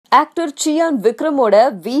Actor cyan விக்ரமோட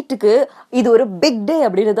வீட்டுக்கு இது ஒரு பிக் டே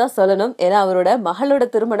அப்படின்னு தான் சொல்லணும். ஏன்னா அவரோட மகளோட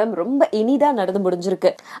திருமணம் ரொம்ப இனிதா நடந்து முடிஞ்சிருக்கு.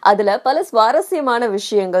 அதுல பல சுவாரஸ்யமான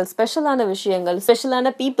விஷயங்கள்,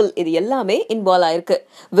 ஸ்பெஷலான பீப்புள் இது எல்லாமே இன்வால்வ் ஆயிருக்கு.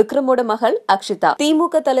 விக்ரமோட மகள் அக்ஷிதா,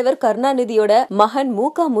 திமுக தலைவர் கருணாநிதியோட மகன்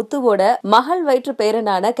மூகா முத்துவோட மகள் வயிற்று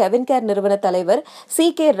பேரனான கெவின் கேர் நிறுவன தலைவர்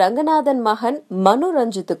CK ரங்கநாதன் மகன் மனு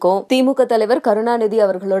ரஞ்சித்துக்கும் திமுக தலைவர் கருணாநிதி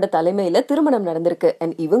அவர்களோட தலைமையில திருமணம் நடந்திருக்கு.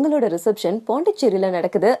 இவங்களோட ரிசப்ஷன் பாண்டிச்சேரியில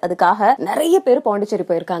நடக்குது. அதுக்காக நிறைய பேர் பாண்டிச்சேரி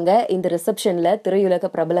போயிருக்காங்க. இந்த ரிசப்ஷன்ல திரையுலக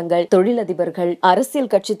பிரபலங்கள், தொழிலதிபர்கள், அரசியல்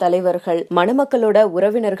கட்சி தலைவர்கள், மணமக்களோட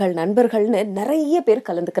உறவினர்கள், நண்பர்கள்னு நிறைய பேர்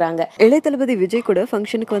கலந்துக்கிறாங்க. இளைய தளபதி விஜய் கூட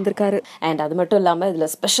ஃபங்க்ஷனுக்கு வந்திருக்காரு. அண்ட் அது மட்டும் இல்லாம இதுல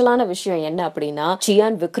ஸ்பெஷலான விஷயம் என்ன அப்படின்னா,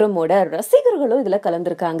 சியான் விக்ரமோட ரசிகர்களும் இதுல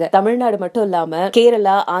கலந்துருக்காங்க. தமிழ்நாடு மட்டும் இல்லாம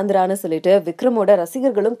கேரளா, ஆந்திரான்னு சொல்லிட்டு விக்ரமோட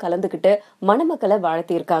ரசிகர்களும் கலந்துகிட்டு மணமக்களை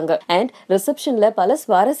வாழ்த்தி இருக்காங்க. அண்ட் ரிசப்ஷன்ல பல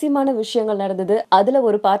சுவாரஸ்யமான விஷயங்கள் நடந்தது. அதுல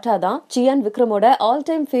ஒரு பார்ட்டா தான் சியான் விக்ரமோட ஆல்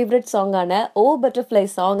டைம் ஃபேவரட் சாங்கான ஓ பட்டர்ஃப்ளை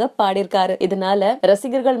சாங்க பாடியிருக்காரு. இதனால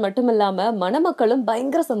ரசிகர்கள் மட்டும் இல்லாம மணமக்களும்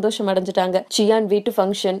பயங்கர சந்தோஷம் அடைஞ்சிட்டாங்க. சியான் வீட்டு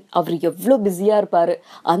ஃபங்க்ஷன், அவர் எவ்வளவு பிஸியா இருப்பாரு.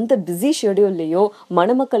 அந்த பிஸி ஷெட்யூல்லையும்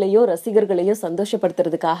மணமக்களையும் ரசிகர்களையும்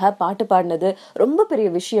சந்தோஷப்படுத்துறதுக்காக பாட்டு பாடினது ரொம்ப பெரிய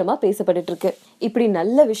விஷயமா பேசப்பட்டு இருக்கு. இப்படி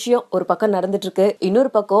நல்ல விஷயம் ஒரு பக்கம் நடந்துட்டு இருக்கு,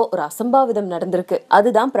 இன்னொரு பக்கம் ஒரு அசம்பாவிதம் நடந்திருக்கு.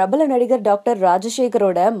 அதுதான் பிரபல நடிகர் டாக்டர்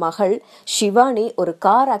ராஜசேகரோட மகள் ஷிவானி ஒரு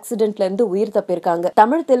கார் ஆக்சிடென்ட்ல இருந்து உயிர் தப்பிருக்காங்க.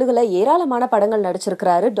 தமிழ் தெலுங்குல ஏராளமான படங்கள் நடிச்சிருக்கிறாரு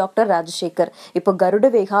டாக்டர் ராஜசேகர். இப்போ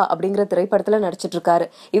கருடவேகா அப்படிங்கிற திரைப்படத்துல நடிச்சிட்டு இருக்காரு.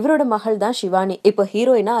 இவரோட மகள் தான் ஷிவானி இப்போ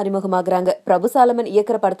ஹீரோயினா அறிமுகமாகறாங்க. பிரபு சாலமன்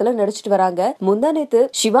இயக்குற படத்துல நடிச்சிட்டு வராங்க. முந்தானேத்து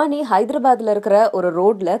ஷிவானி ஹைதராபாத்ல இருக்கிற ஒரு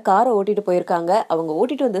ரோட்ல காரை ஓட்டிட்டு போயிருக்காங்க. அவங்க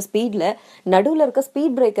ஓட்டிட்டு வந்த ஸ்பீட்ல நடுவுல இருக்க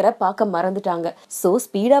ஸ்பீட் பிரேக்கரை பார்க்க மறந்துட்டாங்க. சோ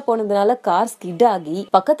ஸ்பீடா போனதுனால கார் ஸ்கிட் ஆகி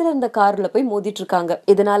பக்கத்துல இருந்த கார்ல போய் மோதிட்டு இருக்காங்க.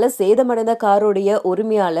 இதனால சேதமடைந்த காரோடைய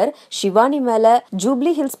உரிமையாளர் ஷிவானி மேல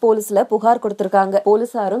ஜூப்ளி ஹில்ஸ் போலீஸ்ல புகார் கொடுத்திருக்காங்க.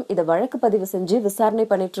 போலீசாரும் இதை வழக்கு பதிவு செஞ்சு விசாரணை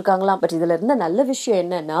பண்ணிட்டு இருக்காங்களாம். பட் இதுல இருந்த நல்ல விஷயம்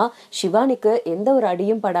என்னன்னா, ஷிவானிக்கு எந்த ஒரு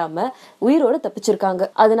அடியும் படாம உயிரோட தப்பிச்சிருக்காங்க.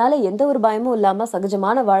 அதனால எந்த ஒரு பயமும் இல்லாம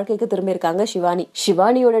சகஜமான வாழ்க்கைக்கு திரும்பி இருக்காங்க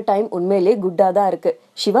ஷிவானியோட டைம் உண்மையிலே குட்டா தான் இருக்கு.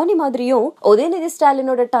 ஷிவானி மாதிரியும் உதயநிதி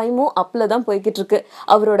ஸ்டாலினோட டைமும் அப்லதான் போய்கிட்டு இருக்கு.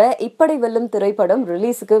 அவரோட இப்படை வெல்லும் திரைப்படம்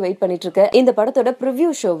ரிலீஸுக்கு வெயிட் பண்ணிட்டு இருக்கு. இந்த படத்தோட ப்ரிவ்யூ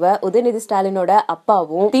ஷோவை உதயநிதி ஸ்டாலினோட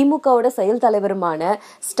அப்பாவும் திமுகவோட செயல் தலைவருமான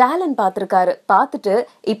ஸ்டாலின் பார்த்திருக்காரு. பார்த்துட்டு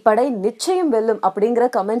இப்படை நிச்சயம் வெல்லும் அப்படிங்கிற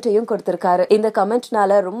கமெண்ட்டையும் கொடுத்திருக்காரு. இந்த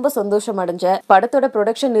கமெண்ட்னால ரொம்ப சந்தோஷம் அடைஞ்ச படத்தோட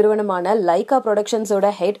ப்ரொடக்ஷன் நிறுவனமான லைகா ப்ரொடக்ஷன்ஸோட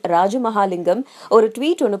ஹெட் ராஜு மகாலிங்கம் ஒரு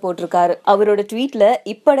ட்வீட் ஒன்னு போட்டிருக்காரு. அவரோட ட்வீட்ல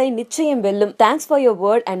இப்படை நிச்சயம் வெல்லும், thanks for your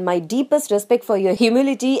word and my deepest respect for your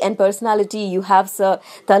humility and personality you have sir,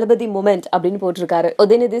 Thalapathy moment அப்படின்னு போட்டிருக்காரு.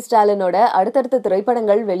 உதயநிதி ஸ்டாலினோட அடுத்தடுத்த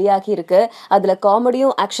திரைப்படங்கள் வெளியாகி இருக்கு. அதுல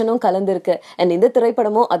காமெடியும் ஆக்ஷனும் கலந்து இருக்கு. அண்ட் இந்த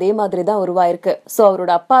திரைப்படமும் அதே மாதிரி தான் உருவாயிருக்கு. சோ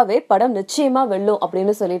அவரோட அப்பாவே படம் நிச்சயமா வெல்லும்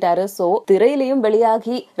அப்படின்னு சொல்லிட்டாரு. சோ திரையிலையும்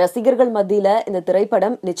வெளியாகி ரசிகர்கள் மத்தியில இந்த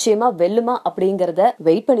திரைப்படம் நிச்சயமா வெல்லுமா அப்படிங்கறத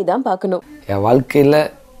வெயிட் பண்ணி தான் பார்க்கணும். என் வாழ்க்கையில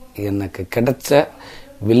எனக்கு கிடைச்ச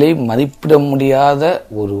விலை மதிப்பிட முடியாத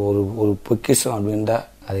ஒரு ஒரு ஒரு பொக்கிஷம் அப்படின்றா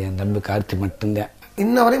அது என் தம்பி கார்த்தி மட்டும்தான்.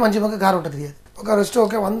 இன்ன வரையும் 5 பக்கம் கார் ஓட்ட தெரியாது. உட்கார வச்சுட்டு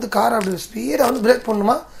ஓகே வந்து காரை அப்படி ஸ்பீடாக வந்து பிரேக்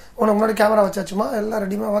பண்ணுமா, உனக்கு முன்னாடி கேமரா வச்சாச்சுமா, எல்லாம்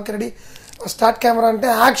ரெடிமா, ஓகே ரெடி ஸ்டார்ட் கேமரான்ட்டு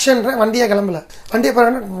ஆக்ஷன். வண்டியை கிளம்பல, வண்டியை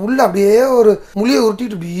பாருங்க உள்ள அப்படியே ஒரு முழியை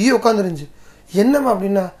உருட்டிட்டு அப்படியே உட்காந்துருந்துச்சு. என்னம்மா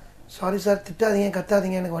அப்படின்னா, சாரி சார் திட்டாதீங்க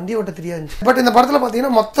கத்தாதீங்க எனக்கு வண்டி ஓட்ட தெரியாது. பட் இந்த படத்தில்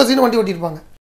பார்த்தீங்கன்னா மொத்த சீனும் வண்டி ஓட்டியிருப்பாங்க.